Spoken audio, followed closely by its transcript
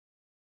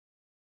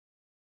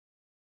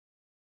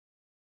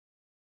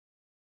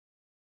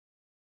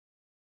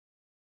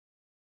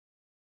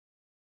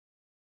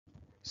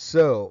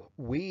So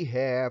we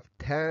have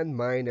 10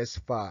 minus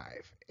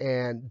 5,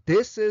 and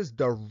this is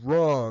the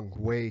wrong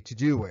way to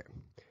do it,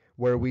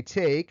 where we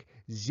take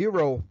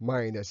 0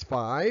 minus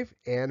 5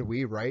 and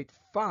we write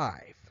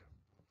 5.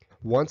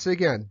 Once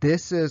again,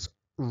 this is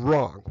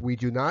wrong. We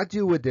do not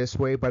do it this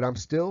way, but I'm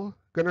still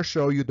going to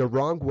show you the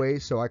wrong way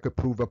so I could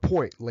prove a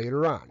point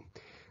later on.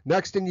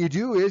 Next thing you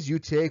do is you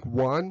take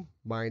 1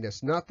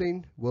 minus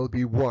nothing will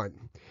be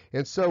 1.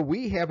 And so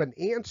we have an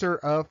answer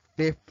of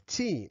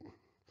 15.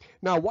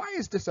 Now, why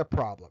is this a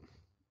problem?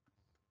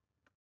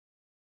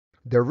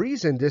 The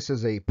reason this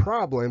is a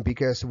problem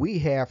because we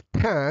have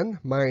 10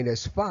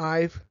 minus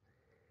 5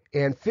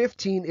 and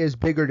 15 is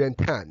bigger than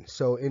 10.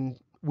 So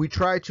we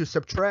try to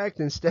subtract,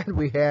 instead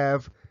we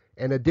have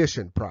an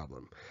addition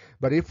problem.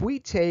 But if we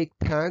take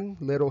 10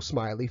 little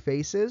smiley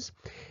faces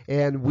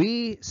and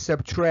we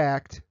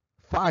subtract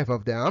 5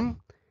 of them,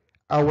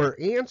 our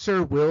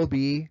answer will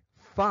be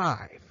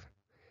 5.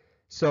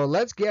 So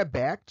let's get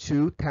back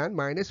to 10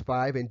 minus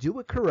 5 and do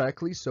it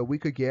correctly so we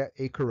could get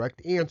a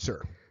correct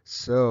answer.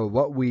 So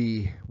what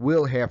we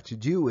will have to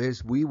do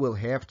is we will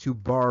have to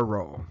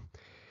borrow.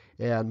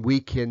 And we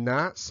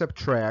cannot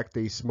subtract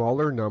a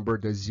smaller number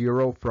to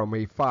 0 from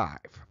a 5.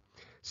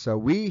 So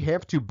we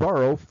have to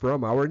borrow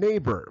from our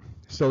neighbor.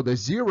 So the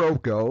 0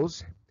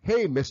 goes,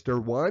 hey,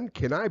 Mr. 1,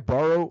 can I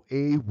borrow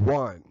a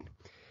 1?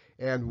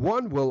 And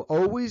 1 will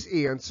always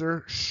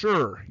answer,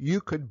 sure, you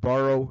could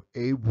borrow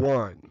a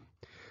 1.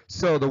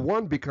 So the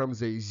 1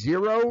 becomes a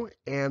 0,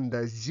 and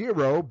the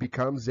 0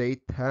 becomes a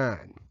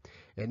 10.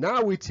 And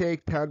now we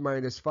take 10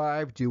 minus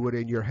 5, do it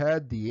in your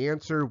head. The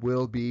answer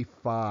will be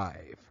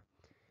 5.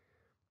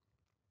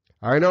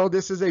 I know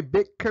this is a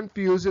bit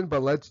confusing,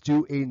 but let's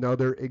do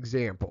another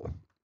example.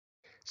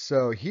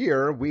 So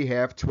here we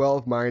have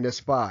 12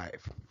 minus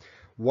 5.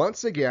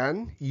 Once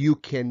again, you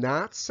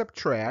cannot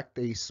subtract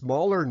a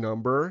smaller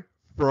number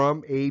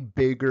from a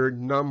bigger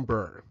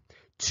number.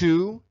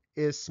 2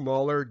 is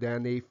smaller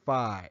than a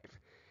 5,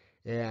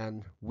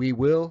 and we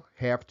will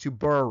have to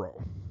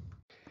borrow.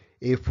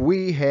 If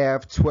we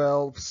have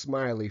 12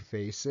 smiley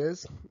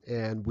faces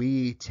and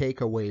we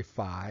take away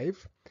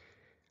 5,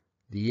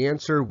 the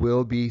answer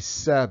will be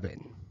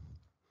 7.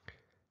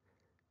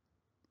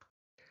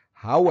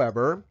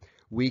 However,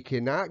 we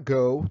cannot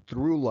go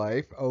through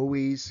life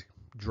always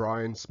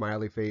drawing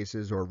smiley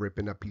faces or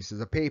ripping up pieces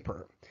of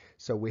paper.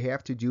 So we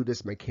have to do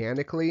this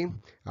mechanically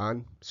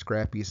on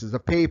scrap pieces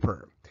of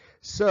paper.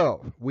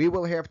 So we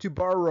will have to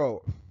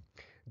borrow.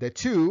 The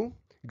 2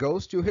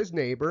 goes to his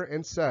neighbor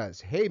and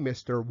says, hey,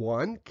 Mr.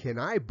 1, can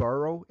I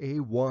borrow a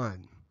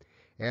 1?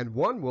 And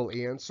 1 will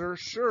answer,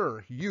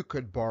 sure, you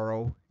could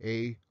borrow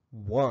a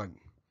 1.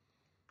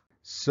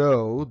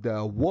 So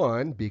the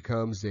 1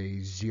 becomes a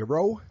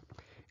 0,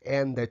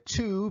 and the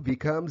 2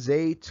 becomes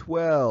a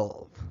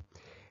 12.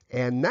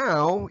 And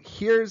now,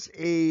 here's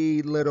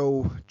a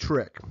little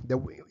trick.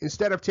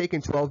 Instead of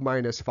taking 12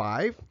 minus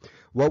 5,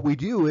 what we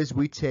do is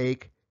we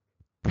take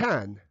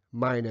 10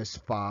 minus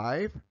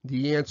 5.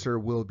 The answer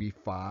will be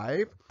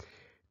 5.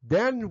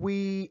 Then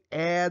we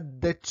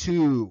add the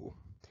 2.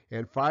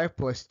 And 5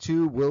 plus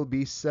 2 will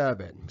be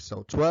 7.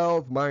 So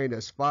 12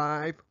 minus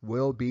 5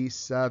 will be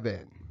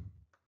 7.